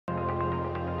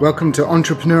Welcome to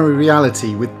Entrepreneurial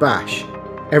Reality with Bash.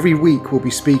 Every week we'll be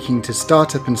speaking to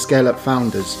startup and scale-up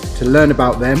founders to learn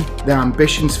about them, their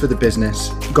ambitions for the business,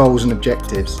 goals and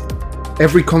objectives.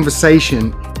 Every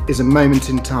conversation is a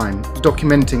moment in time,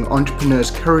 documenting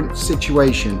entrepreneurs' current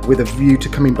situation with a view to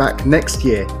coming back next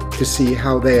year to see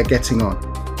how they are getting on.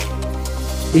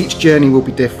 Each journey will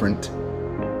be different.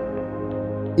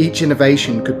 Each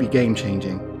innovation could be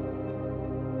game-changing.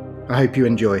 I hope you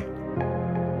enjoy.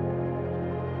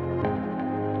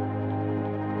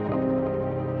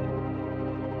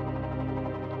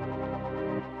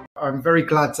 I'm very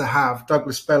glad to have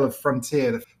Douglas Bell of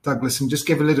Frontier. Douglas, and just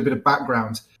give a little bit of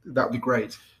background. That would be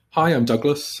great. Hi, I'm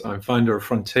Douglas. I'm founder of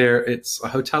Frontier. It's a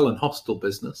hotel and hostel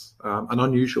business, an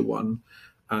unusual one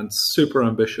and super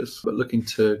ambitious, but looking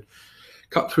to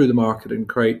cut through the market and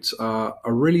create a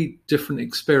really different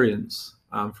experience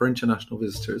for international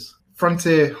visitors.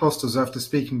 Frontier Hostels, after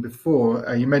speaking before,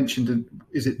 you mentioned,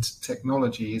 is it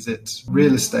technology? Is it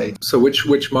real estate? So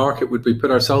which market would we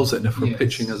put ourselves in if we're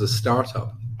pitching as a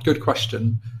startup? Good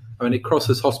question. I mean, it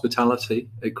crosses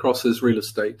hospitality, it crosses real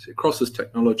estate, it crosses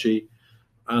technology,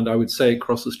 and I would say it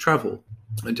crosses travel.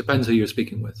 It depends who you're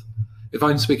speaking with. If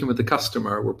I'm speaking with the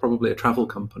customer, we're probably a travel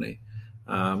company.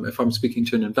 If I'm speaking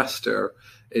to an investor,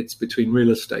 it's between real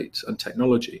estate and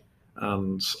technology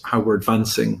and how we're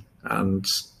advancing and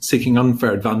seeking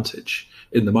unfair advantage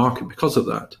in the market because of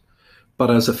that. But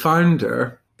as a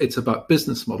founder, it's about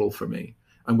business model for me,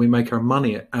 and we make our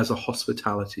money as a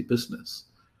hospitality business.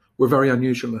 We're very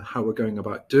unusual in how we're going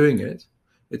about doing it.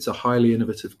 It's a highly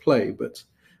innovative play, but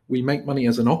we make money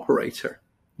as an operator,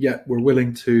 yet we're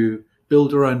willing to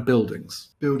build our own buildings.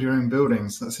 Build your own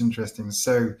buildings, that's interesting.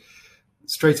 So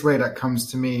straight away that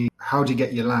comes to me, how do you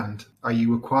get your land? Are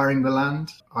you acquiring the land?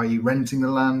 Are you renting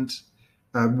the land?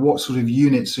 What sort of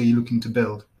units are you looking to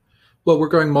build? Well, we're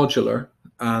going modular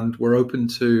and we're open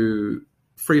to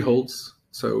freeholds,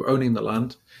 so owning the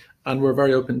land, and we're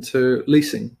very open to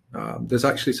leasing. There's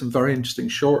actually some very interesting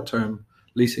short-term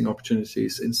leasing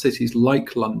opportunities in cities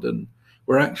like London,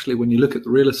 where actually when you look at the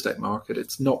real estate market,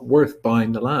 it's not worth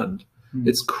buying the land.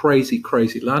 It's crazy,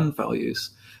 crazy land values.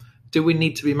 Do we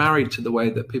need to be married to the way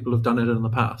that people have done it in the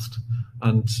past?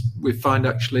 And we find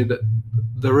actually that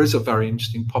there is a very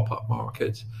interesting pop-up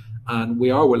market, and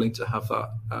we are willing to have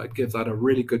that, give that a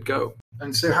really good go.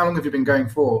 And so how long have you been going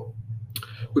for?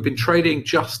 We've been trading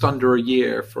just under a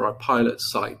year for our pilot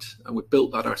site, and we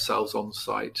built that ourselves on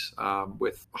site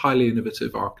with highly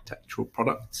innovative architectural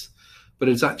products. But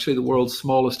it's actually the world's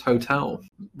smallest hotel.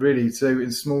 Really? So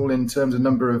it's small in terms of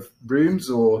number of rooms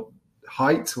or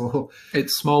height? Or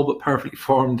it's small but perfectly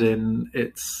formed in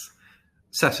its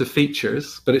set of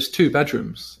features, but it's 2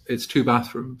 bedrooms, it's 2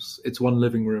 bathrooms, it's 1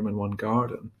 living room and 1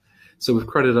 garden. So we've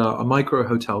created a micro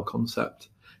hotel concept.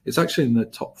 It's actually in the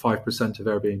top 5% of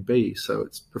Airbnb, so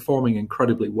it's performing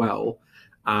incredibly well.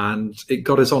 And it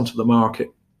got us onto the market,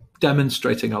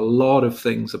 demonstrating a lot of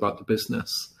things about the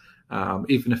business,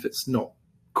 even if it's not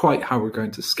quite how we're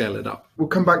going to scale it up. We'll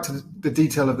come back to the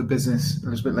detail of the business a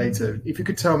little bit later. If you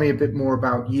could tell me a bit more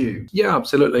about you. Yeah,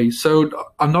 absolutely. So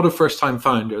I'm not a first-time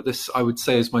founder. This, I would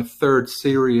say, is my 3rd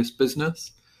serious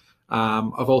business.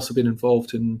 I've also been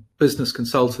involved in business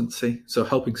consultancy, so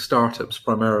helping startups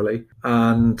primarily,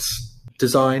 and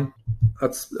design.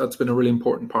 That's been a really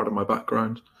important part of my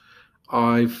background.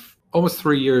 I've almost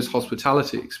 3 years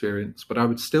hospitality experience, but I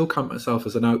would still count myself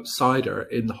as an outsider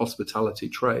in the hospitality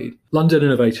trade. London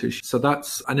Innovators, so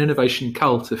that's an innovation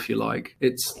cult, if you like.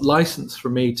 It's licensed for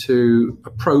me to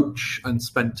approach and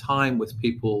spend time with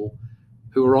people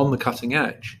who are on the cutting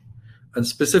edge. And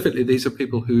specifically, these are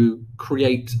people who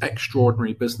create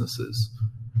extraordinary businesses.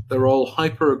 They're all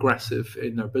hyper aggressive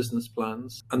in their business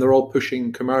plans, and they're all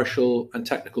pushing commercial and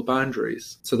technical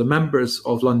boundaries. So the members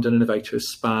of London Innovators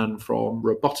span from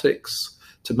robotics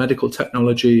to medical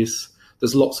technologies.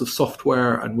 There's lots of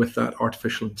software, and with that,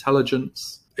 artificial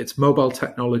intelligence. It's mobile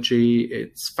technology,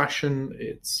 it's fashion,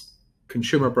 it's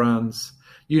consumer brands,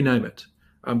 you name it.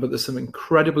 But there's some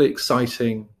incredibly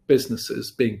exciting businesses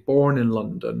being born in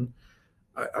London.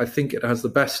 I think it has the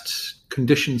best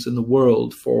conditions in the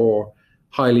world for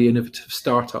highly innovative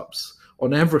startups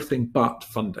on everything but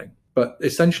funding. But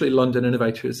essentially, London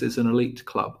Innovators is an elite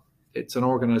club. It's an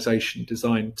organization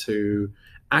designed to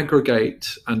aggregate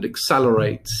and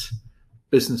accelerate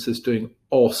businesses doing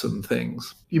awesome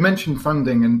things. You mentioned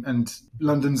funding, and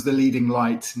London's the leading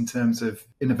light in terms of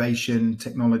innovation,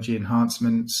 technology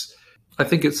enhancements. I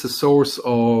think it's the source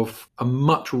of a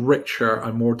much richer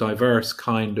and more diverse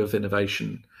kind of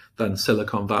innovation than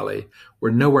Silicon Valley.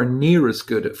 We're nowhere near as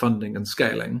good at funding and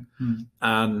scaling,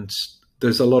 and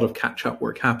there's a lot of catch-up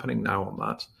work happening now on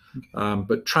that.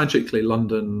 But tragically,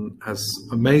 London has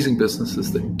amazing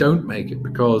businesses that don't make it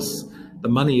because the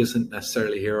money isn't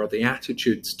necessarily here, or the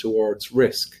attitudes towards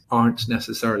risk aren't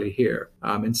necessarily here.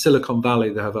 In Silicon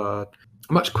Valley, they have a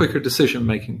much quicker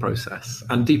decision-making process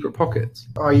and deeper pockets.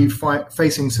 Are you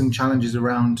facing some challenges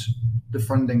around the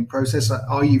funding process?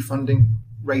 Are you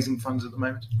raising funds at the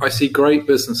moment? I see great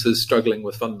businesses struggling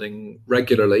with funding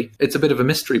regularly. It's a bit of a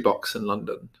mystery box in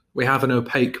London. We have an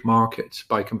opaque market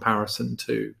by comparison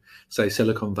to, say,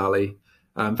 Silicon Valley.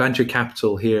 Venture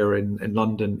capital here in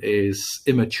London is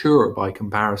immature by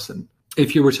comparison.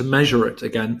 If you were to measure it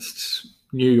against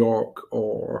New York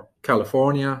or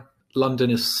California, London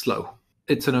is slow.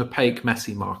 It's an opaque,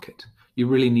 messy market. You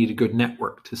really need a good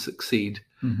network to succeed.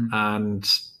 And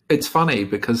it's funny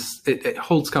because it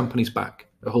holds companies back.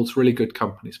 It holds really good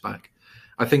companies back.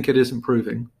 I think it is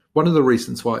improving. One of the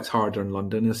reasons why it's harder in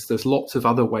London is there's lots of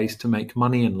other ways to make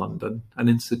money in London, and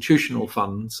institutional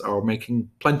funds are making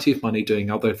plenty of money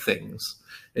doing other things.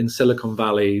 In Silicon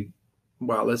Valley,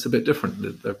 well, it's a bit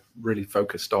different. They're really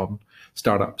focused on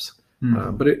startups,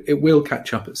 but it will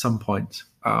catch up at some point.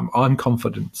 I'm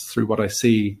confident through what I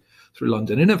see through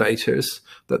London Innovators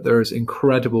that there is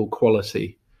incredible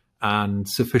quality and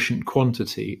sufficient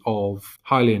quantity of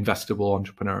highly investable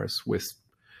entrepreneurs with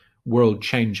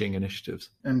world-changing initiatives.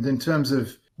 And in terms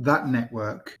of that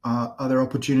network, are there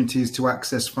opportunities to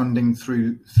access funding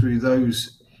through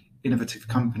those innovative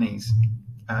companies,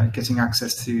 getting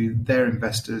access to their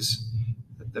investors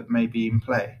that may be in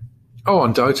play? Oh,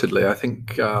 undoubtedly. I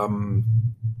think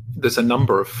there's a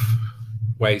number of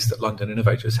ways that London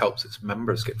Innovators helps its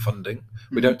members get funding.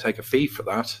 We don't take a fee for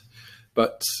that,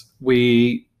 but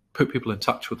we put people in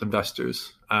touch with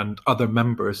investors, and other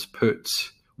members put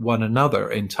one another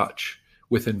in touch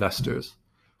with investors.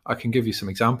 I can give you some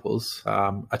examples.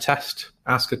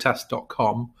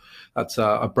 askatest.com, that's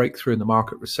a breakthrough in the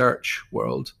market research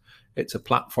world. It's a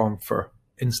platform for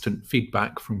instant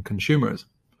feedback from consumers.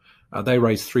 They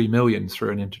raised 3 million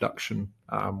through an introduction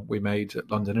we made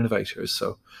at London Innovators.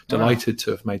 So delighted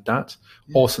to have made that.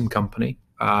 Awesome company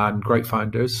and great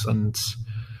founders, and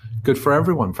good for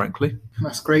everyone, frankly.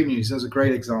 That's great news. That's a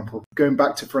great example. Going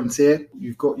back to Frontier,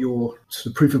 you've got your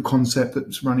sort of proof of concept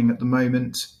that's running at the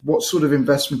moment. What sort of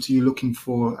investment are you looking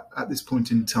for at this point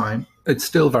in time? It's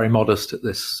still very modest at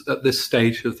this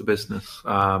stage of the business.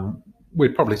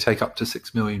 We'd probably take up to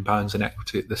 £6 million in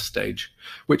equity at this stage,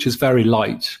 which is very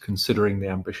light considering the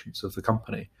ambitions of the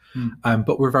company.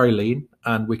 But we're very lean,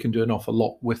 and we can do an awful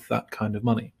lot with that kind of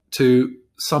money. To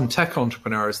some tech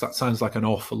entrepreneurs, that sounds like an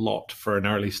awful lot for an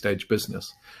early stage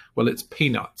business. Well, it's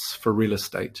peanuts for real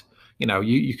estate. You know,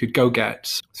 you could go get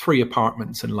 3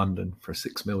 apartments in London for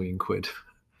 6 million quid.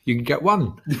 You can get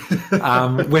one.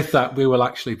 With that, we will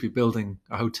actually be building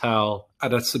a hotel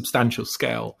at a substantial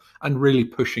scale and really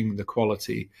pushing the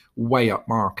quality way up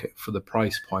market for the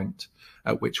price point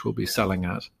at which we'll be selling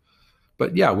at.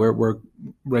 But yeah, we're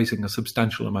raising a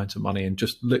substantial amount of money and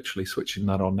just literally switching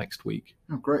that on next week.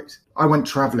 Oh, great. I went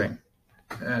traveling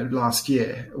last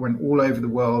year. I went all over the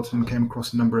world and came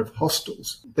across a number of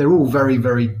hostels. They're all very,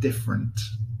 very different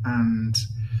and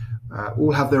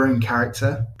all have their own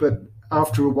character. But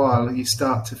after a while, you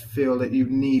start to feel that you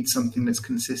need something that's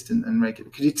consistent and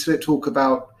regular. Could you talk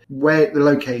about where the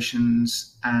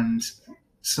locations and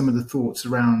some of the thoughts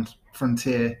around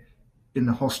Frontier in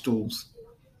the hostels?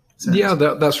 Yeah,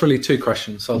 that's really 2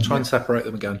 questions. So I'll try and separate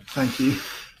them again. Thank you.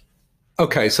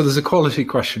 Okay, so there's a quality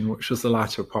question, which was the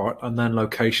latter part, and then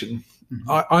location.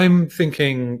 I'm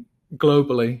thinking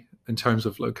globally in terms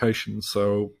of location.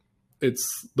 So it's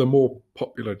the more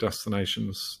popular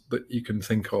destinations that you can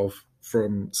think of,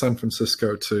 from San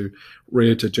Francisco to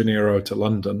Rio de Janeiro to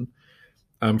London.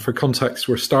 For context,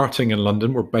 we're starting in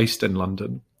London. We're based in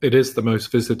London. It is the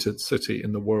most visited city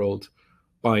in the world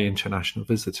by international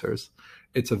visitors.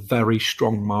 It's a very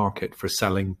strong market for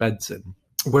selling beds in.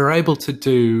 We're able to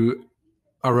do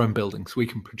our own buildings. We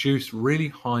can produce really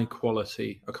high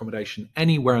quality accommodation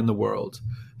anywhere in the world.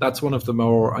 That's one of the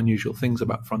more unusual things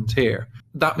about Frontier.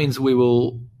 That means we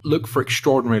will look for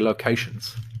extraordinary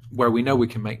locations where we know we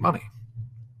can make money.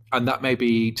 And that may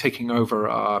be taking over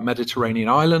a Mediterranean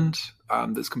island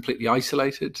that's completely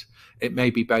isolated. It may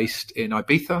be based in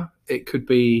Ibiza. It could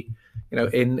be,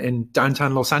 in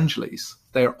downtown Los Angeles.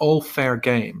 They're all fair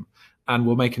game, and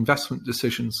we'll make investment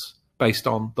decisions based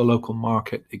on the local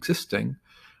market existing,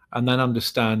 and then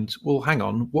understand, well, hang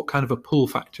on, what kind of a pull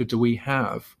factor do we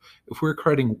have? If we're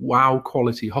creating wow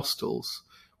quality hostels,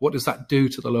 what does that do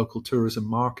to the local tourism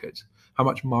market? How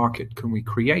much market can we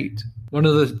create? One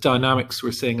of the dynamics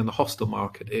we're seeing in the hostel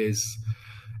market is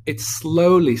it's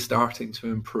slowly starting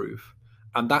to improve.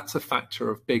 And that's a factor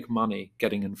of big money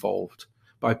getting involved.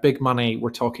 By big money,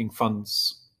 we're talking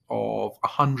funds of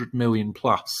 100 million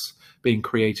plus being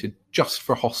created just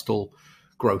for hostel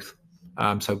growth.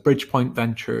 So Bridgepoint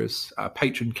Ventures,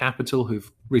 Patron Capital,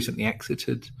 who've recently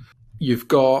exited. You've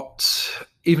got,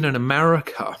 even in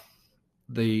America,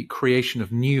 the creation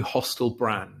of new hostel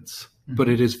brands, but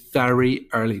it is very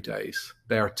early days.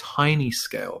 They're tiny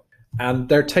scale. And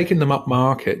they're taking them up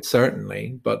market,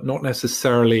 certainly, but not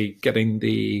necessarily getting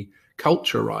the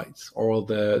culture right or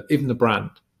even the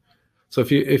brand. So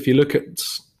if you look at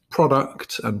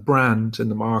product and brand in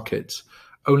the market,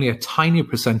 only a tiny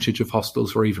percentage of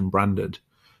hostels are even branded.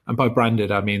 And by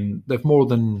branded, I mean they've more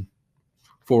than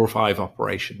 4 or 5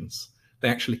 operations. They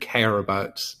actually care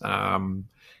about the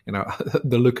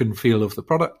look and feel of the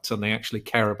product, and they actually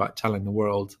care about telling the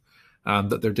world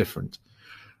that they're different.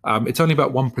 It's only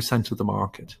about 1% of the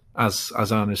market, as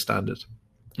I understand it.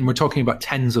 And we're talking about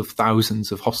tens of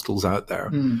thousands of hostels out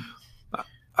there.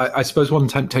 I suppose one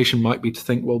temptation might be to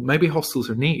think, well, maybe hostels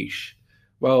are niche.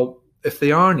 Well, if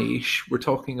they are niche, we're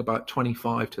talking about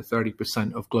 25 to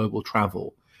 30% of global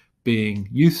travel being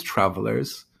youth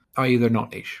travelers, i.e. they're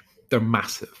not niche. They're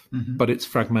massive, but it's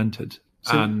fragmented.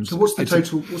 So what's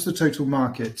the total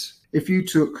market? If you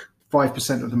took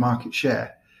 5% of the market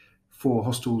share for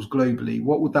hostels globally,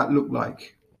 what would that look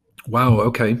like? Wow,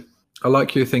 okay. I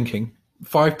like your thinking.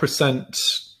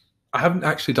 5%, I haven't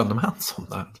actually done the maths on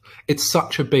that. It's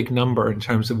such a big number in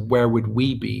terms of where would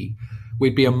we be.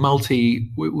 We'd be a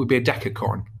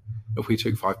decacorn if we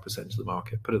took 5% of the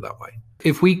market, put it that way.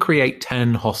 If we create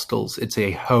 10 hostels, it's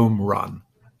a home run,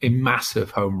 a massive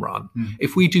home run.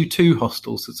 If we do 2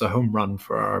 hostels, it's a home run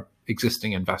for our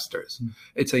existing investors.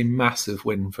 It's a massive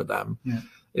win for them. Yeah.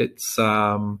 It's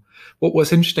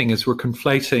what's interesting is we're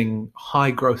conflating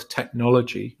high growth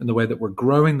technology in the way that we're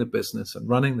growing the business and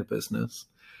running the business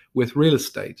with real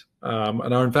estate.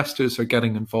 And our investors are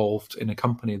getting involved in a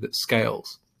company that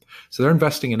scales. So they're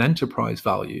investing in enterprise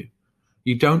value.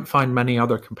 You don't find many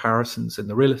other comparisons in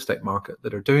the real estate market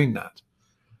that are doing that.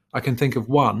 I can think of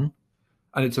one,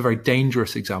 and it's a very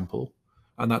dangerous example,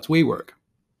 and that's WeWork.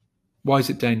 Why is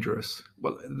it dangerous?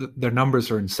 Well, their numbers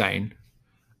are insane.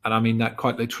 And I mean that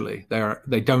quite literally.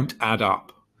 They don't add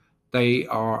up. They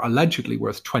are allegedly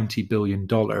worth $20 billion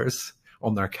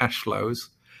on their cash flows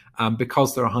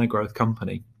because they're a high growth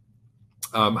company.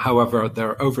 However,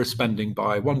 they're overspending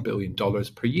by $1 billion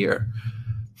per year.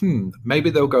 Maybe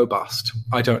they'll go bust.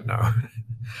 I don't know.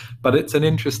 But it's an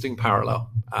interesting parallel,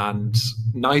 and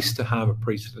nice to have a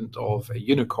precedent of a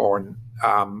unicorn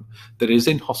that is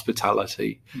in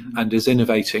hospitality and is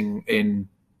innovating in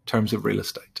terms of real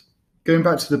estate. Going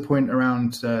back to the point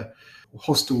around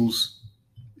hostels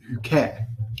who care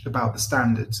about the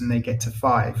standards and they get to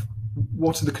 5,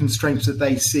 what are the constraints that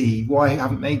they see? Why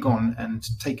haven't they gone and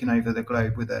taken over the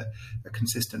globe with a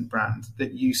consistent brand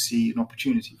that you see an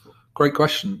opportunity for? Great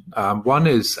question. One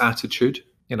is attitude.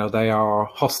 They are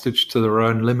hostage to their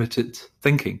own limited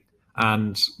thinking.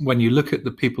 And when you look at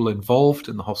the people involved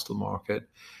in the hostel market,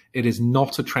 it is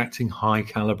not attracting high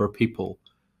caliber people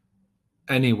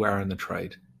anywhere in the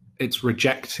trade. It's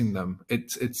rejecting them.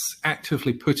 It's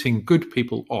actively putting good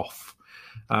people off.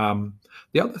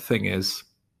 The other thing is,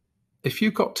 if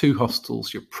you've got 2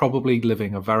 hostels, you're probably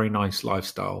living a very nice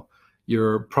lifestyle.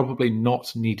 You're probably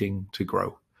not needing to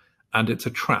grow. And it's a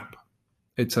trap.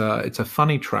 It's a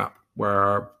funny trap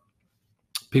where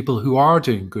people who are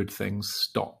doing good things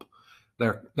stop.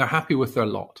 They're happy with their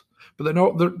lot, but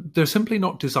they're simply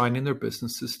not designing their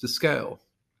businesses to scale.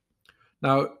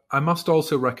 Now, I must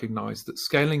also recognize that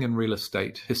scaling in real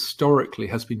estate historically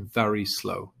has been very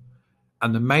slow.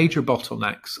 And the major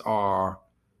bottlenecks are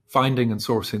finding and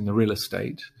sourcing the real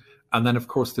estate. And then, of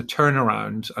course, the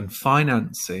turnaround and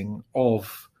financing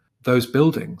of those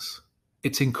buildings.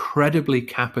 It's incredibly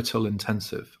capital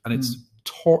intensive and it's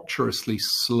torturously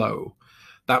slow.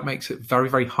 That makes it very,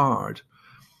 very hard.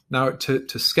 Now,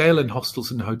 to scale in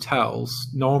hostels and hotels,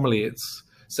 normally it's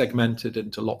segmented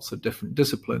into lots of different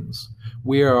disciplines.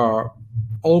 We are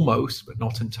almost, but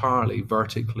not entirely,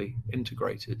 vertically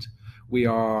integrated. We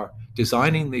are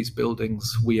designing these buildings,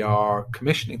 we are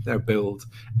commissioning their build,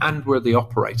 and we're the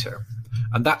operator.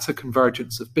 And that's a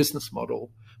convergence of business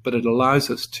model, but it allows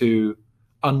us to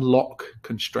unlock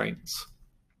constraints.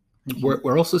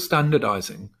 We're also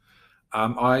standardizing.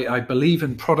 I believe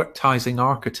in productizing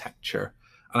architecture,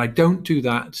 and I don't do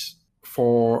that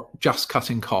for just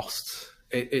cutting costs.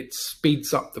 It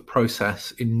speeds up the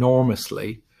process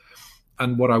enormously.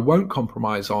 And what I won't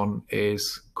compromise on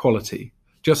is quality.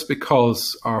 Just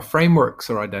because our frameworks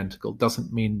are identical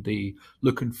doesn't mean the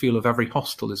look and feel of every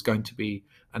hostel is going to be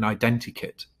an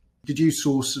identikit. Did you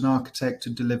source an architect to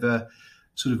deliver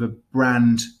sort of a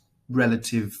brand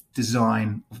relative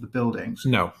design of the buildings?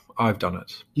 No, I've done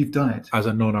it. You've done it? As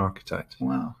a non-architect.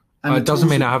 Wow. And it doesn't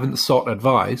mean I haven't sought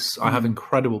advice. I have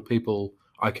incredible people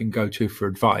I can go to for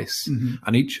advice,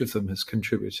 and each of them has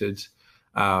contributed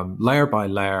layer by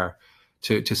layer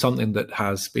to something that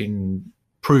has been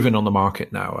proven on the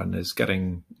market now and is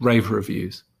getting rave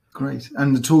reviews. Great.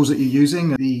 And the tools that you're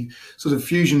using, the sort of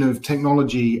fusion of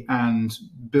technology and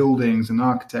buildings and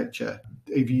architecture,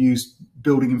 have you used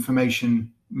building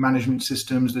information management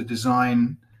systems, the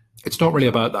design? It's not really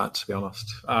about that, to be honest.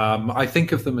 I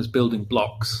think of them as building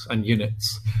blocks and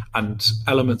units and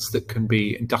elements that can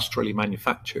be industrially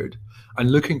manufactured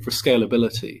and looking for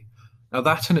scalability. Now,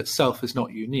 that in itself is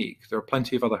not unique. There are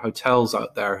plenty of other hotels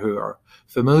out there who are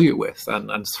familiar with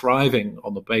and thriving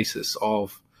on the basis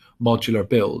of modular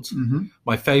builds.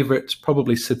 My favorite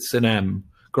probably sits in M,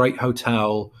 great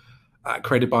hotel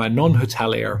created by a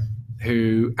non-hotelier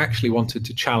who actually wanted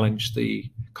to challenge the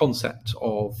concept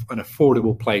of an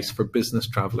affordable place for business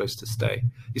travelers to stay.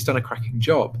 He's done a cracking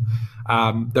job.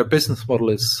 Their business model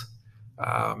is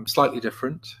slightly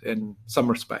different in some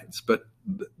respects, but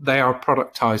they are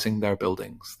productizing their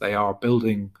buildings. They're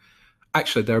building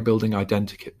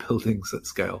identikit buildings at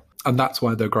scale. And that's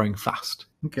why they're growing fast.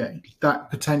 Okay. That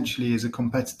potentially is a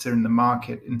competitor in the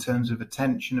market in terms of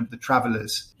attention of the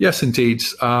travelers. Yes, indeed.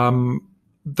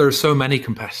 There are so many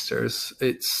competitors,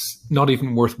 it's not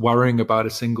even worth worrying about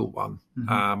a single one.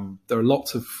 There are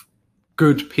lots of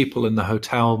good people in the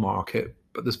hotel market,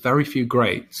 but there's very few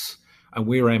greats, and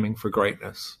we're aiming for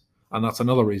greatness. And that's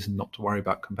another reason not to worry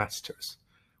about competitors.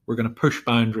 We're going to push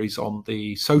boundaries on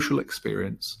the social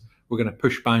experience. We're going to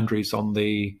push boundaries on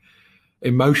the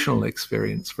emotional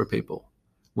experience for people.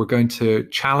 We're going to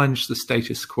challenge the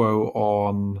status quo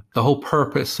on the whole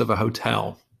purpose of a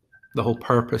hotel, the whole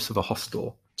purpose of a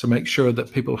hostel, to make sure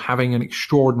that people are having an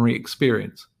extraordinary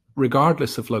experience,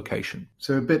 regardless of location.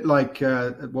 So a bit like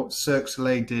what Cirque du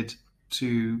Soleil did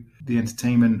to the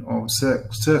entertainment of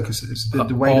circuses.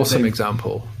 The way awesome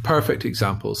example, perfect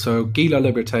example. So Guy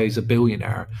Laliberté is a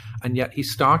billionaire, and yet he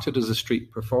started as a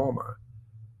street performer.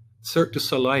 Cirque du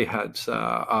Soleil had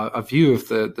a view of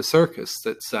the circus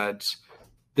that said,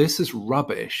 this is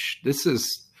rubbish, this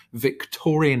is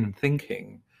Victorian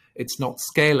thinking, it's not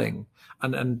scaling.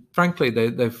 And frankly,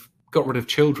 they've got rid of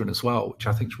children as well, which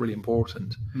I think is really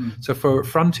important. So for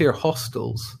Frontier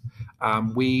hostels,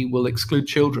 we will exclude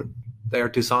children. They are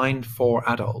designed for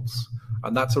adults.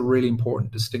 And that's a really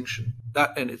important distinction.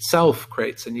 That in itself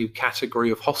creates a new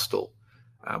category of hostel,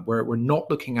 where we're not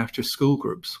looking after school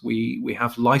groups. We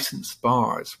have licensed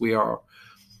bars. We are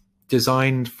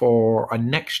designed for a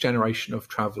next generation of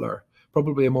traveler,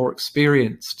 probably a more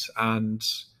experienced and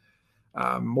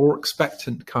more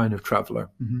expectant kind of traveler.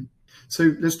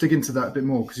 So let's dig into that a bit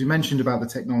more, because you mentioned about the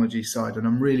technology side, and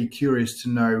I'm really curious to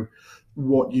know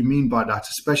what you mean by that,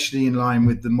 especially in line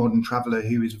with the modern traveler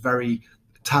who is very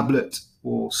tablet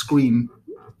or screen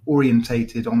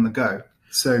orientated on the go.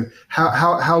 So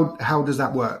how does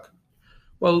that work?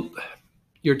 Well,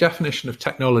 your definition of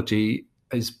technology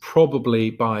is probably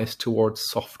biased towards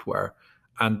software,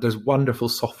 and there's wonderful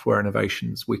software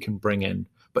innovations we can bring in,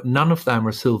 but none of them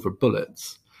are silver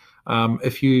bullets.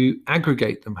 If you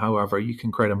aggregate them, however, you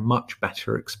can create a much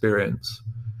better experience.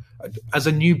 As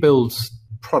a new builds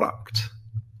product,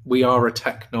 we are a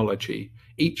technology.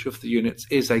 Each of the units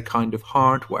is a kind of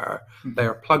hardware. They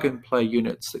are plug and play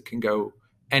units that can go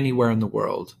anywhere in the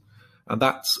world. And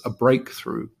that's a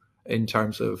breakthrough in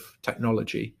terms of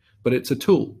technology, but it's a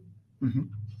tool.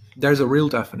 There's a real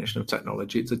definition of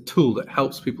technology. It's a tool that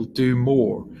helps people do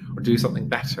more or do something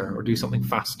better or do something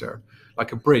faster.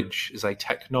 Like a bridge is a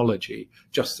technology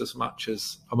just as much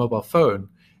as a mobile phone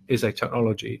is a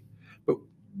technology. But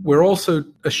we're also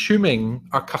assuming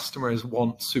our customers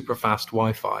want super fast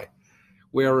Wi-Fi.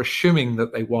 We are assuming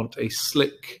that they want a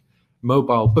slick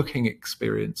mobile booking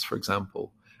experience, for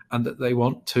example, and that they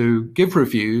want to give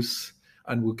reviews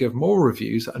and will give more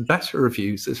reviews and better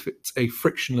reviews if it's a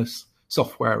frictionless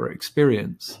software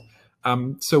experience.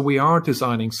 So we are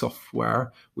designing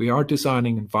software, we are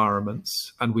designing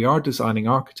environments, and we are designing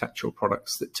architectural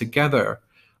products that together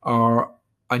are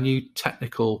a new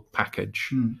technical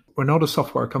package. We're not a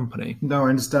software company. No, I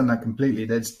understand that completely.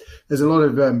 There's a lot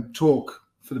of talk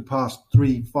for the past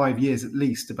 3-5 years at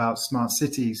least about smart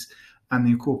cities and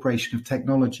the incorporation of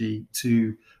technology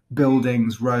to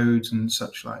buildings, roads, and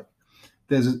such like.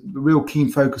 There's a real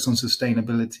keen focus on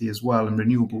sustainability as well and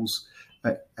renewables.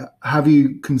 Have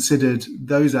you considered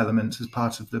those elements as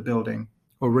part of the building?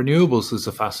 Well, renewables is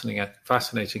a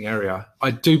fascinating area.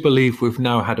 I do believe we've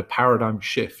now had a paradigm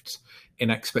shift in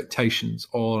expectations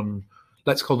on,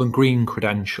 let's call them green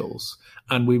credentials,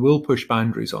 and we will push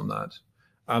boundaries on that.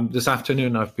 This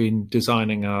afternoon, I've been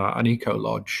designing an eco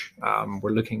lodge.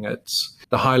 We're looking at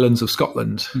the Highlands of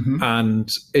Scotland, and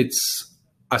it's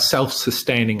a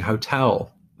self-sustaining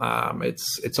hotel.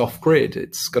 It's off-grid.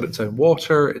 It's got its own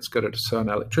water. It's got its own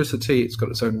electricity. It's got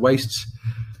its own waste.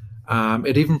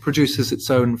 It even produces its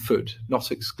own food,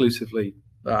 not exclusively,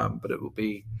 but it will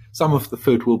be, some of the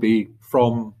food will be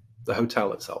from the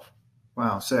hotel itself.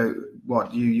 Wow. So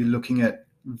what, you're looking at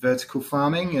vertical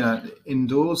farming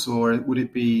indoors, or would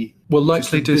it be... We'll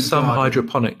likely do some garden?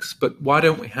 Hydroponics, but why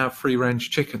don't we have free-range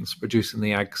chickens producing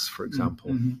the eggs, for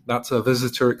example? That's a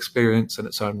visitor experience in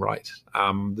its own right.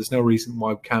 There's no reason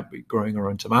why we can't be growing our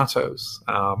own tomatoes.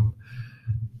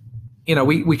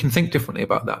 We can think differently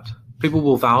about that. People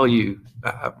will value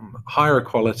higher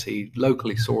quality,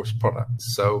 locally sourced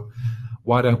products. So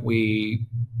why don't we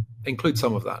include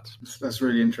some of that? That's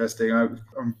really interesting.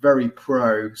 I'm very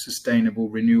pro sustainable,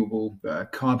 renewable,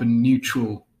 carbon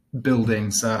neutral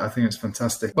buildings. I think it's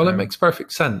fantastic. Well, it makes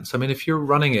perfect sense. I mean, if you're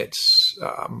running it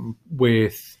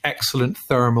with excellent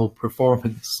thermal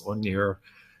performance on your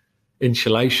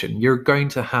insulation, you're going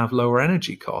to have lower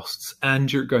energy costs,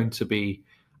 and you're going to be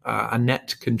a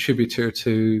net contributor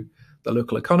to the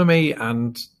local economy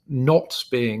and not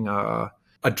being a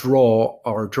draw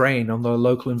or a drain on the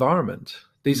local environment.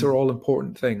 These are all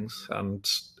important things, and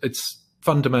it's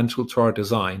fundamental to our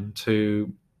design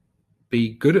to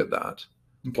be good at that.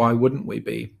 Okay. Why wouldn't we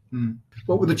be?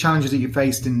 What were the challenges that you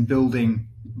faced in building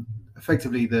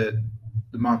effectively the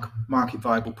market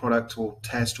viable product, or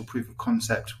test, or proof of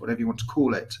concept, whatever you want to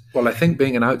call it? Well, I think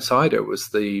being an outsider was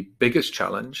the biggest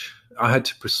challenge. I had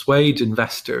to persuade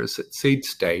investors at seed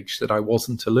stage that I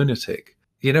wasn't a lunatic.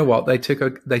 You know what? They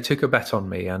took a bet on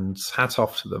me, and hat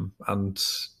off to them. And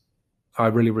I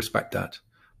really respect that.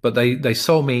 But they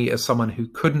saw me as someone who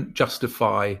couldn't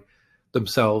justify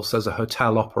themselves as a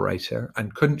hotel operator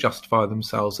and couldn't justify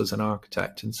themselves as an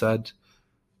architect, and said,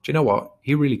 do you know what?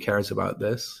 He really cares about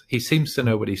this. He seems to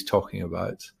know what he's talking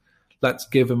about. Let's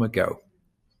give him a go.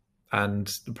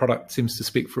 And the product seems to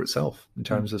speak for itself in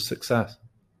terms of success.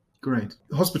 Great.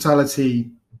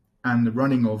 Hospitality and the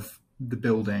running of the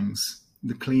buildings,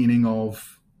 the cleaning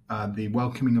of the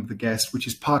welcoming of the guest, which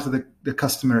is part of the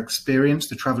customer experience,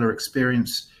 the traveler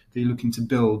experience that you're looking to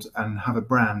build and have a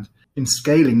brand. In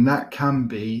scaling, that can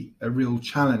be a real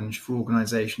challenge for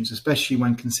organizations, especially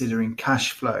when considering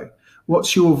cash flow.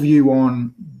 What's your view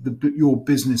on your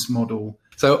business model?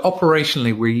 So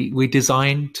operationally, we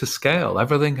design to scale.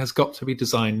 Everything has got to be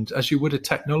designed as you would a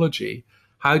technology.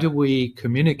 How do we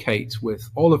communicate with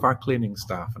all of our cleaning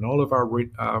staff and all of our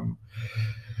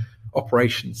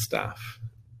operations staff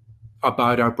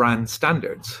about our brand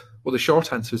standards? Well, the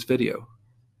short answer is video.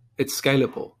 It's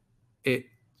scalable. It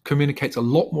communicates a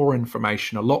lot more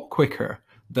information a lot quicker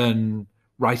than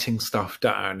writing stuff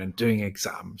down and doing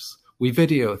exams. We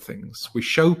video things. We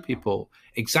show people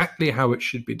exactly how it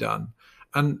should be done.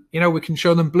 And, we can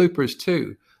show them bloopers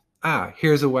too.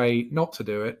 Here's a way not to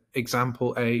do it.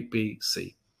 Example A, B,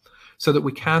 C. So that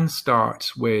we can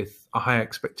start with a high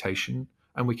expectation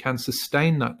and we can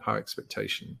sustain that high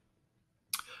expectation.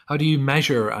 How do you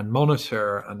measure and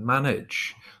monitor and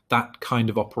manage that kind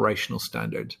of operational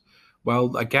standard?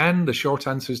 Well, again, the short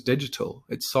answer is digital.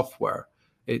 It's software.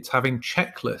 It's having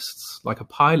checklists like a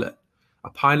pilot. A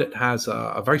pilot has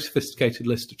a very sophisticated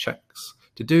list of checks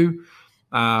to do.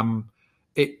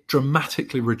 It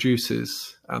dramatically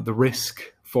reduces the risk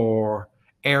for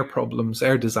air problems,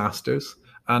 air disasters.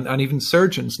 And even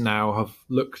surgeons now have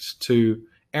looked to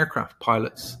aircraft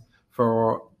pilots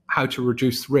for how to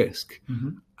reduce risk.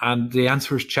 And the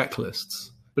answer is checklists.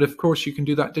 But of course, you can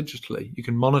do that digitally. You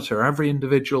can monitor every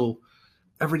interaction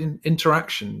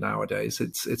nowadays.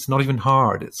 It's not even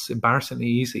hard. It's embarrassingly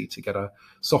easy to get a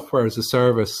software as a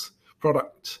service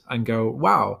product and go,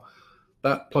 wow,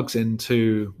 that plugs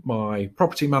into my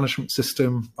property management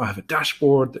system. I have a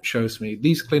dashboard that shows me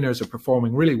these cleaners are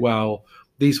performing really well.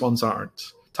 These ones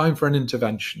aren't. Time for an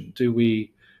intervention. Do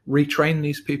we retrain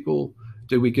these people?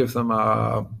 Do we give them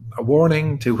a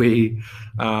warning? Do we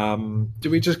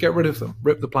just get rid of them,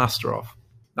 rip the plaster off?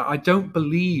 Now, I don't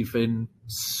believe in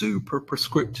super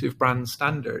prescriptive brand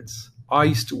standards. I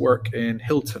used to work in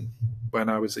Hilton when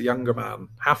I was a younger man,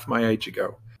 half my age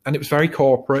ago. And it was very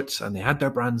corporate and they had their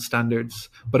brand standards,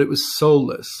 but it was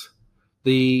soulless.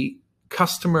 The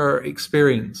customer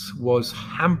experience was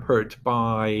hampered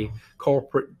by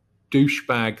corporate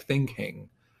douchebag thinking.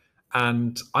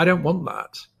 And I don't want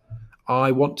that.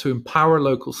 I want to empower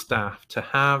local staff to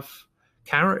have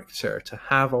character, to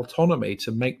have autonomy,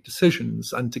 to make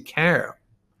decisions and to care.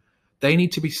 They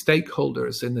need to be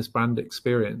stakeholders in this brand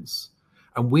experience.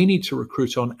 And we need to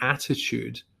recruit on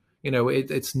attitude.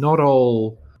 It's not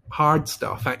all hard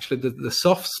stuff. Actually, the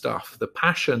soft stuff, the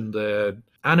passion, the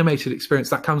animated experience,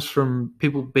 that comes from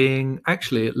people being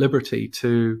actually at liberty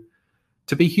to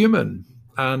be human.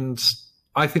 And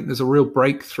I think there's a real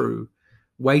breakthrough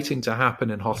waiting to happen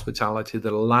in hospitality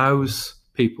that allows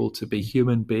people to be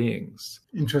human beings.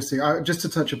 Interesting. Just to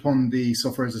touch upon the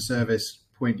software as a service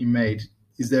point you made,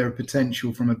 is there a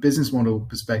potential from a business model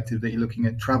perspective that you're looking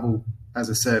at travel as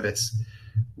a service,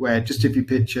 where just if you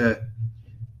picture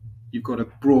you've got a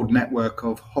broad network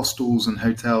of hostels and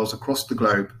hotels across the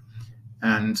globe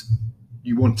and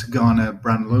you want to garner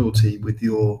brand loyalty with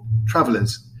your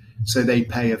travelers, so they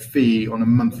pay a fee on a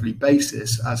monthly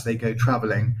basis as they go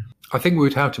traveling. I think we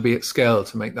would have to be at scale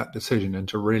to make that decision and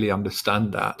to really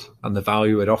understand that and the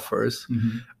value it offers.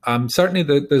 Mm-hmm. Certainly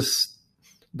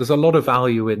there's a lot of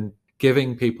value in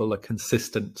giving people a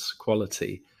consistent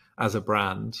quality as a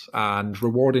brand and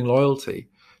rewarding loyalty.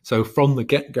 So from the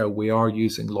get-go, we are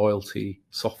using loyalty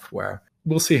software.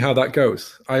 We'll see how that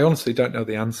goes. I honestly don't know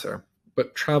the answer,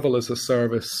 but travel as a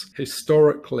service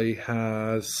historically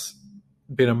has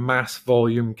been a mass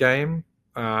volume game,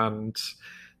 and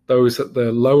those at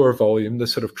the lower volume, the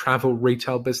sort of travel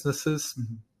retail businesses,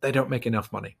 mm-hmm. they don't make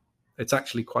enough money. It's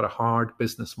actually quite a hard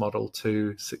business model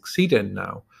to succeed in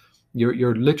now.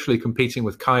 You're literally competing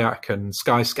with Kayak and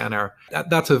Skyscanner.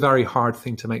 That's a very hard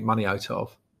thing to make money out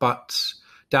of. But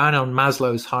down on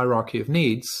Maslow's hierarchy of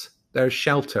needs, there's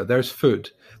shelter, there's food.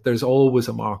 There's always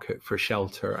a market for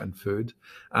shelter and food.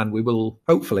 And we will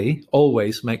hopefully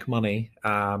always make money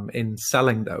in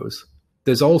selling those.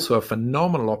 There's also a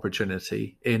phenomenal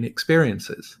opportunity in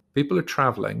experiences. People are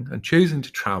traveling and choosing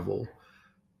to travel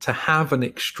to have an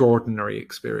extraordinary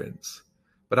experience.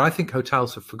 But I think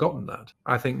hotels have forgotten that.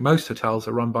 I think most hotels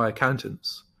are run by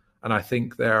accountants, and I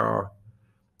think they are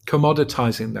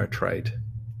commoditizing their trade.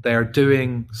 They are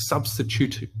doing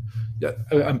substitute.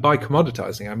 And by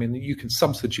commoditizing, I mean you can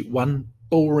substitute one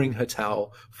boring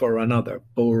hotel for another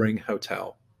boring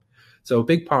hotel. So a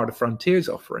big part of Frontier's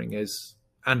offering is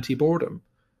anti-boredom.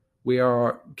 We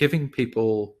are giving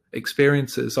people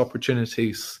experiences,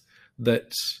 opportunities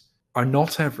that are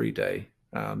not every day.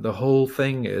 The whole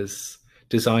thing is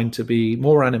designed to be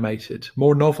more animated,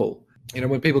 more novel.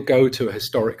 When people go to a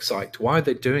historic site, why are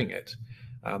they doing it?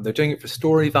 They're doing it for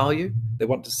story value. They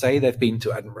want to say they've been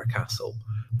to Edinburgh Castle.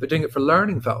 They're doing it for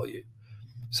learning value.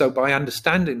 So by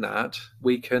understanding that,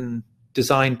 we can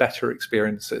design better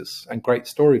experiences and great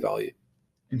story value.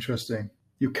 Interesting.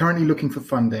 You're currently looking for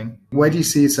funding. Where do you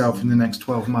see yourself in the next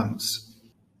 12 months?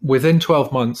 Within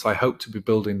 12 months, I hope to be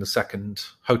building the second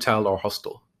hotel or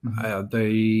hostel.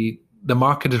 Mm-hmm. The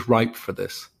market is ripe for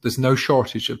this. There's no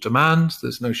shortage of demand.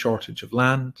 There's no shortage of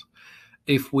land.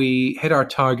 If we hit our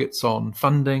targets on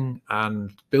funding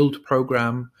and build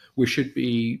program, we should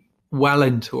be well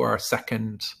into our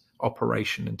second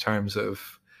operation in terms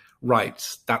of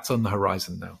rights. That's on the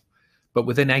horizon now. But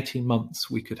within 18 months,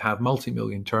 we could have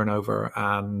multi-million turnover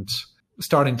and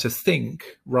starting to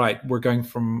think, right, we're going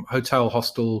from hotel,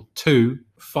 hostel 2,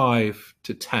 5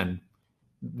 to 10.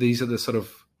 These are the sort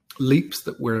of leaps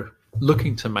that we're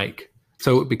looking to make.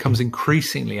 So it becomes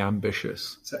increasingly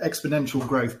ambitious. So exponential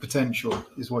growth potential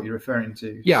is what you're referring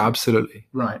to. Yeah, absolutely.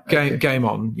 Right. Okay. Game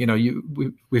on.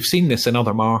 We've seen this in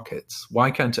other markets. Why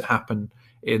can't it happen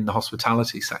in the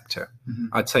hospitality sector? Mm-hmm.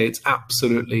 I'd say it's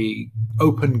absolutely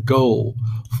open goal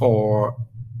for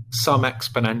some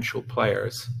exponential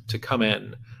players to come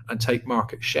in and take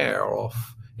market share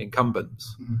off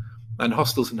incumbents. Mm-hmm. And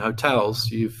hostels and hotels,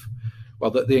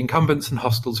 the incumbents and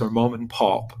hostels are mom and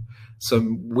pop.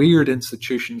 Some weird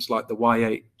institutions like the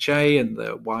YHA and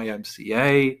the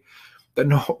YMCA, they're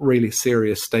not really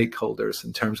serious stakeholders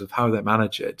in terms of how they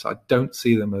manage it. I don't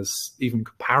see them as even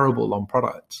comparable on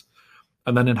products.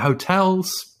 And then in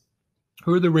hotels,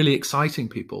 who are the really exciting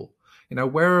people?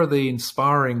 Where are the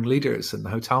inspiring leaders in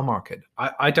the hotel market?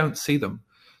 I don't see them.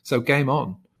 So game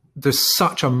on. There's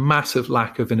such a massive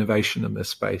lack of innovation in this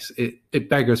space. It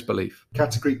beggars belief.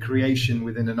 Category creation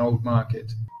within an old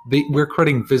market. We're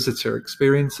creating visitor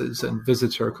experiences and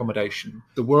visitor accommodation.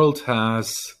 The world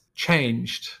has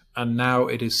changed, and now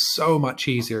it is so much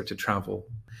easier to travel.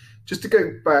 Just to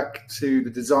go back to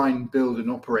the design, build, and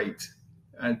operate,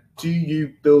 do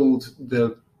you build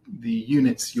the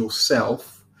units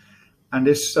yourself? And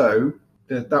if so,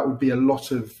 that would be a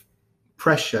lot of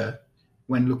pressure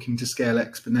when looking to scale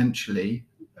exponentially,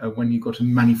 when you've got a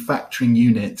manufacturing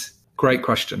unit. Great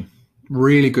question.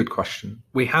 Really good question.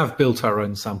 We have built our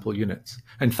own sample units.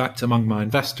 In fact, among my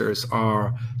investors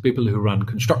are people who run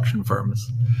construction firms.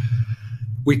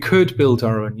 We could build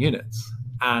our own units,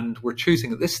 and we're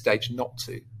choosing at this stage not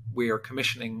to. We are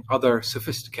commissioning other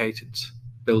sophisticated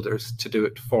builders to do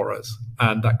it for us,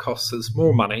 and that costs us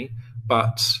more money,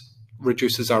 but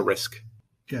reduces our risk.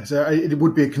 Yeah, so it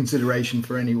would be a consideration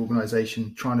for any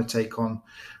organisation trying to take on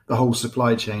the whole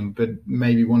supply chain, but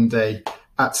maybe one day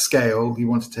at scale, you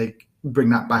want to bring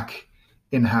that back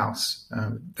in-house.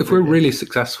 If we're really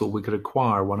successful, we could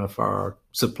acquire one of our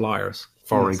suppliers,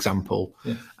 for example,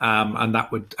 and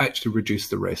that would actually reduce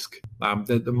the risk.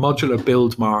 The modular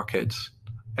build market,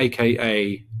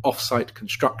 aka off-site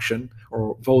construction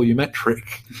or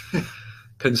volumetric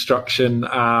construction,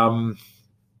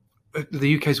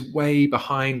 the UK is way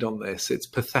behind on this. It's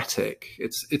pathetic.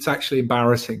 It's actually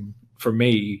embarrassing for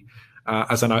me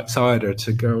as an outsider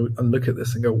to go and look at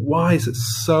this and go, why is it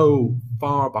so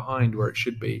far behind where it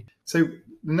should be? So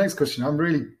the next question, I'm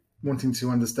really wanting to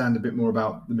understand a bit more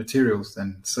about the materials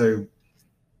then. So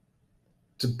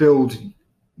to build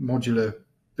modular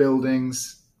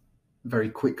buildings very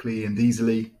quickly and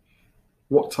easily,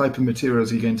 what type of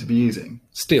materials are you going to be using?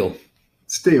 Steel.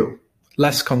 Steel.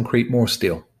 Less concrete, more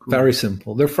steel. Cool. Very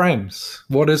simple. They're frames.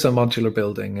 What is a modular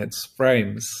building? It's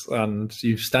frames, and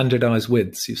you standardize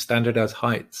widths, you standardize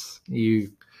heights.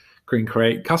 You can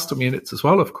create custom units as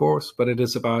well, of course, but it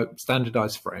is about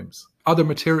standardized frames. Other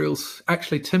materials,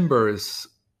 actually timber is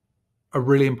a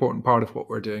really important part of what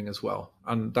we're doing as well.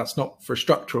 And that's not for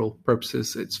structural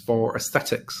purposes, it's for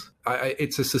aesthetics.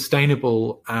 It's a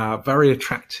sustainable, very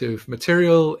attractive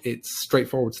material. It's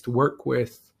straightforward to work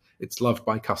with. It's loved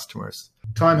by customers.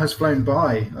 Time has flown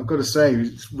by. I've got to say,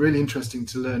 it's really interesting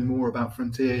to learn more about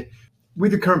Frontier.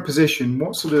 With the current position,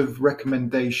 what sort of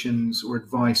recommendations or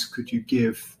advice could you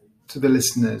give to the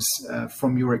listeners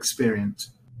from your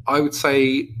experience? I would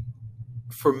say,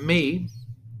 for me,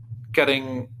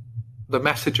 getting the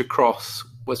message across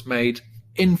was made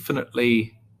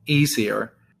infinitely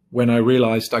easier when I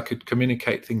realized I could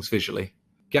communicate things visually.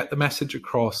 Get the message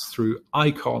across through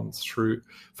icons, through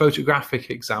photographic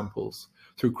examples,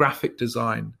 through graphic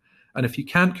design. And if you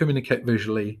can't communicate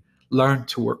visually, learn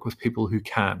to work with people who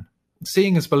can.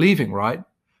 Seeing is believing, right?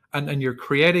 And you're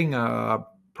creating a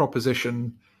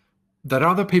proposition that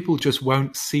other people just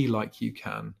won't see like you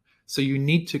can. So you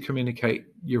need to communicate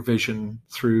your vision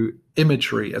through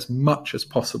imagery as much as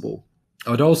possible.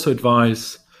 I would also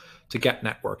advise to get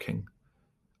networking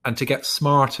and to get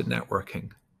smart at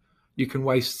networking. You can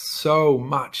waste so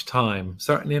much time,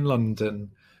 certainly in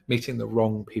London, meeting the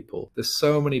wrong people. There's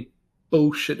so many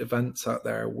bullshit events out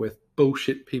there with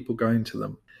bullshit people going to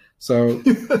them. So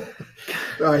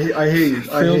I hear you.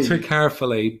 Filter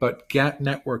carefully, but get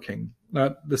networking.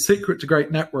 Now, the secret to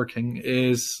great networking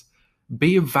is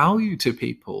be of value to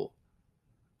people.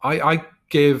 I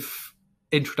give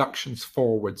introductions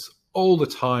forwards all the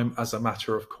time as a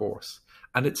matter of course.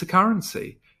 And it's a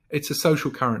currency. It's a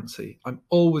social currency. I'm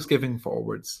always giving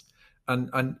forwards.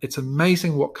 And it's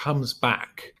amazing what comes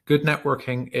back. Good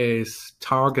networking is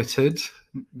targeted.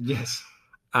 Yes.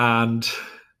 And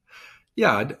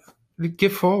yeah,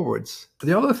 give forwards.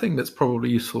 The other thing that's probably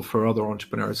useful for other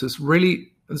entrepreneurs is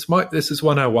really, this is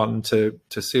 101 to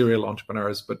serial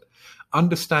entrepreneurs, but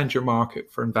understand your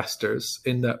market for investors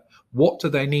in that what do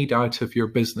they need out of your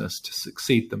business to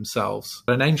succeed themselves?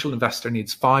 An angel investor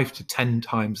needs 5 to 10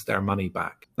 times their money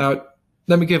back. Now,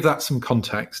 let me give that some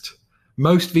context.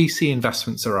 Most VC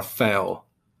investments are a fail.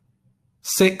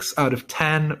 6 out of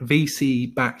 10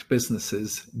 VC-backed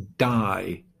businesses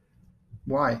die.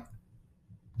 Why?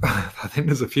 I think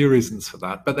there's a few reasons for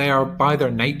that, but they are by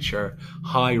their nature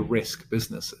high-risk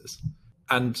businesses.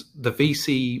 And the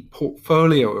VC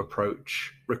portfolio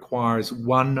approach requires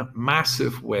one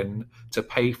massive win to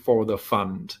pay for the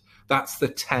fund. That's the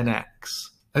 10x.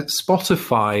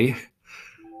 Spotify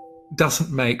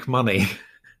doesn't make money,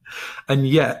 and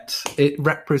yet it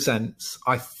represents,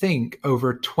 I think,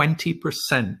 over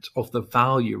 20% of the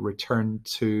value returned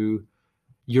to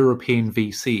European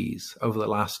VCs over the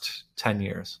last 10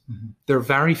 years. Mm-hmm. There are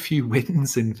very few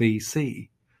wins in VC,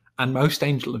 and most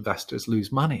angel investors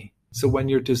lose money. So when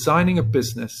you're designing a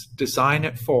business, design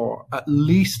it for at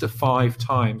least a 5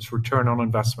 times return on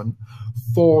investment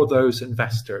for those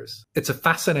investors. It's a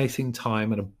fascinating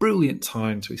time and a brilliant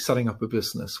time to be setting up a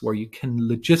business where you can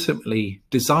legitimately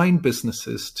design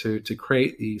businesses to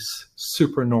create these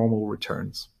supernormal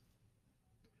returns.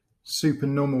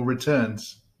 Supernormal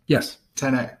returns? Yes.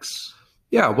 10x.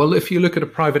 Yeah, well, if you look at a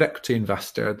private equity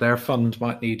investor, their fund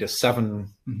might need a 7%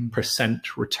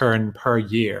 return per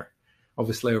year.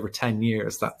 Obviously, over 10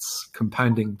 years, that's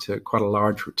compounding to quite a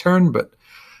large return. But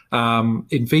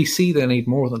in VC, they need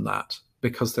more than that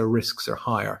because their risks are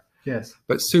higher. Yes.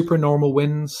 But supernormal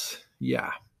wins,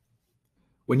 yeah.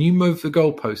 When you move the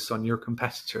goalposts on your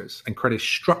competitors and create a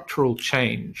structural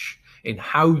change in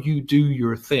how you do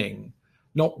your thing,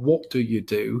 not what do you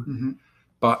do,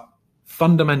 but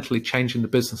fundamentally changing the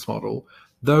business model,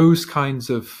 those kinds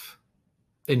of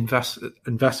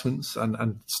investments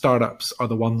and startups are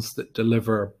the ones that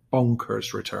deliver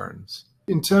bonkers returns.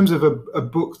 In terms of a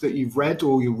book that you've read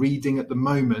or you're reading at the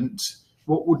moment,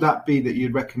 what would that be that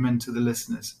you'd recommend to the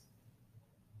listeners?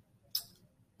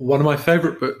 One of my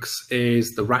favorite books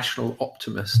is The Rational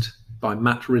Optimist by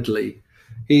Matt Ridley.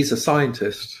 He's a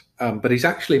scientist, but he's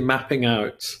actually mapping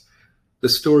out the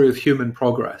story of human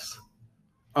progress.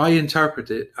 I interpret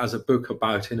it as a book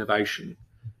about innovation.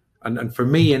 And for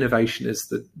me, innovation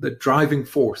is the driving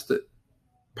force that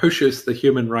pushes the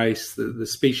human race, the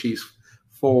species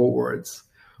forwards.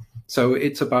 So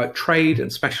it's about trade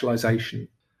and specialization.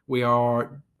 We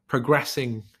are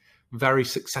progressing very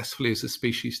successfully as a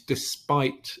species,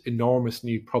 despite enormous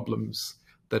new problems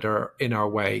that are in our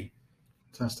way.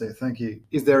 Fantastic, thank you.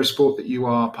 Is there a sport that you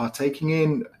are partaking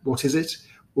in? What is it?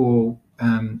 Or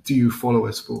do you follow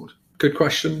a sport? Good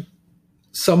question.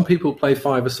 Some people play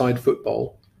five-a-side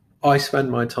football. I spend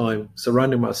my time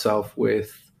surrounding myself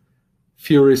with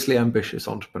furiously ambitious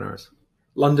entrepreneurs.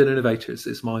 London Innovators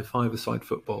is my five-a-side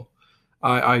football.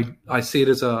 I see it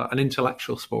as an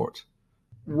intellectual sport.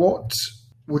 What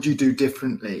would you do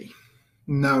differently,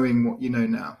 knowing what you know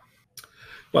now?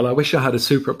 Well, I wish I had a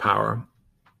superpower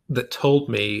that told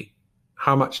me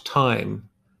how much time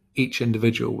each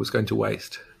individual was going to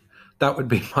waste. That would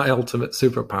be my ultimate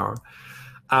superpower.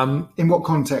 In what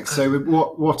context? So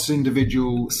what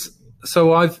individuals?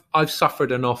 So I've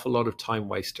suffered an awful lot of time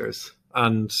wasters,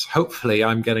 and hopefully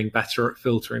I'm getting better at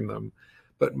filtering them.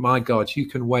 But my God, you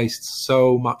can waste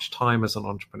so much time as an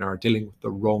entrepreneur dealing with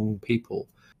the wrong people.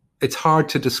 It's hard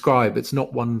to describe. It's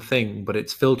not one thing, but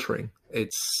it's filtering.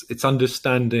 It's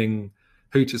understanding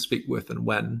who to speak with and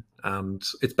when, and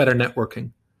it's better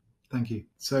networking. Thank you.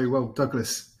 So, well,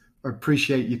 Douglas, I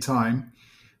appreciate your time.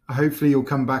 Hopefully you'll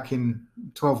come back in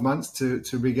 12 months to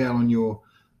regale on your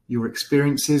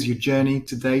experiences, your journey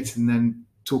to date, and then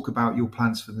talk about your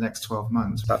plans for the next 12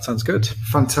 months. That sounds good.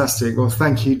 Fantastic. Well,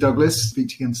 thank you, Douglas. Speak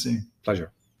to you again soon.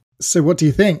 Pleasure. So what do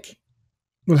you think?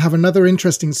 We'll have another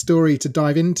interesting story to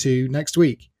dive into next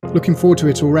week. Looking forward to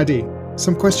it already.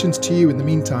 Some questions to you in the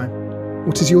meantime.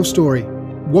 What is your story?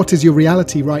 What is your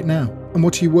reality right now? And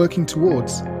what are you working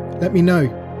towards? Let me know.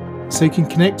 So you can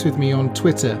connect with me on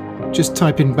Twitter. Just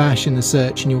type in Bash in the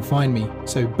search and you'll find me.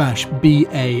 So Bash,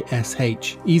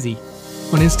 B-A-S-H. Easy.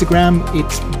 On Instagram,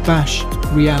 it's Bash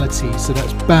Reality. So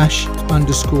that's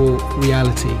Bash_reality.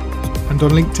 And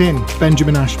on LinkedIn,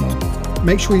 Benjamin Ashmore.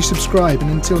 Make sure you subscribe,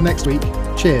 and until next week,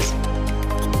 cheers.